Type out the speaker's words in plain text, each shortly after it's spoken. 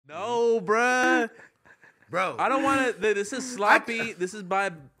No, bruh. Bro. I don't want to. This is sloppy. This is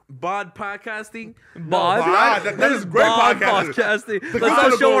by Bod Podcasting. Bod? That is great podcasting. Let's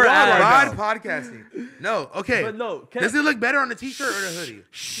not God show our Bod ads. podcasting. No, okay. But no, Does it look better on a t-shirt or a hoodie?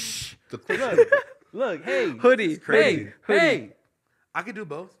 Look, hey. Hoodie. Hey, I could do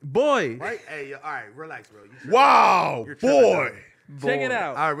both. boy. Right? Hey, all right, relax, bro. Wow, You're tripping, boy. Check it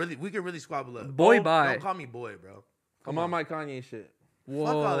out. All right, we can really squabble up. Boy, Don't- bye. Don't call me boy, bro. I'm on my Kanye shit. Whoa.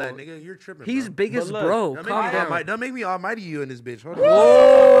 Fuck all that, nigga. You're tripping. He's bro. biggest But look, bro. Don't Calm down. don't make me almighty you in this bitch. Hold on.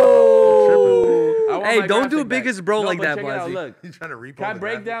 Whoa. I want Hey, my don't do graphic back. biggest bro No, like but that, check it out, Blazzy. Look, You trying to repo can I the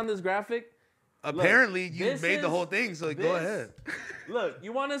break graphic? down this graphic? Apparently, you this made the is- whole thing, so go ahead. Look,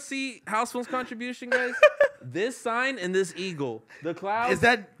 you want to see House Phone's contribution, guys? This sign and this eagle, the clouds. Is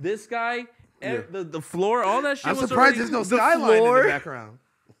that- this guy? The floor, all that shit. I'm was surprised already, there's no skyline in floor? the background.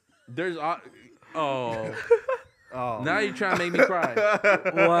 There's oh. Now you're trying to make me cry.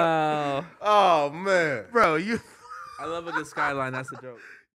 Wow. Oh man. Bro, you. I love a good skyline. That's a joke.